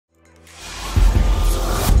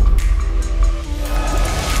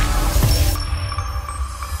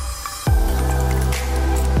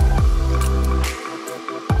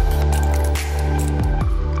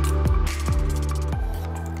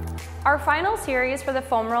final series for the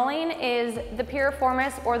foam rolling is the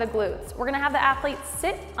piriformis or the glutes. We're gonna have the athletes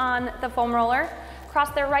sit on the foam roller,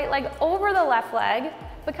 cross their right leg over the left leg,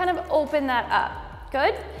 but kind of open that up.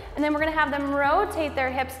 Good? And then we're gonna have them rotate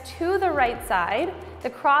their hips to the right side, the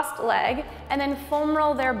crossed leg, and then foam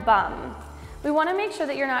roll their bum. We wanna make sure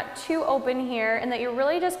that you're not too open here and that you're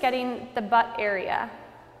really just getting the butt area.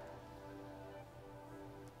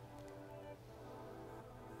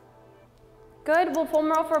 Good, we'll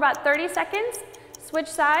foam roll for about 30 seconds, switch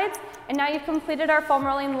sides, and now you've completed our foam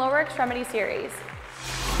rolling lower extremity series.